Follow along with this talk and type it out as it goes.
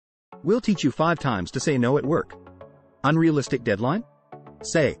We'll teach you 5 times to say no at work. Unrealistic deadline?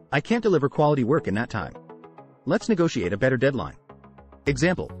 Say, I can't deliver quality work in that time. Let's negotiate a better deadline.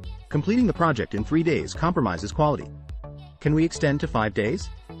 Example, completing the project in 3 days compromises quality. Can we extend to 5 days?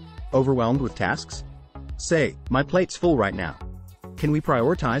 Overwhelmed with tasks? Say, my plate's full right now. Can we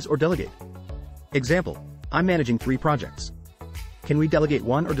prioritize or delegate? Example, I'm managing 3 projects. Can we delegate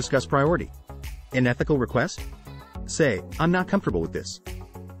one or discuss priority? Unethical request? Say, I'm not comfortable with this.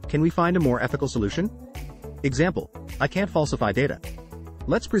 Can we find a more ethical solution? Example, I can't falsify data.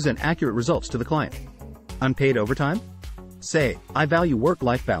 Let's present accurate results to the client. Unpaid overtime? Say, I value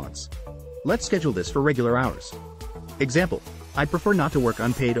work-life balance. Let's schedule this for regular hours. Example, I'd prefer not to work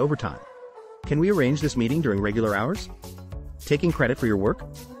unpaid overtime. Can we arrange this meeting during regular hours? Taking credit for your work?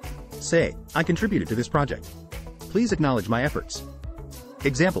 Say, I contributed to this project. Please acknowledge my efforts.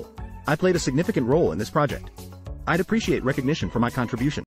 Example, I played a significant role in this project. I'd appreciate recognition for my contribution.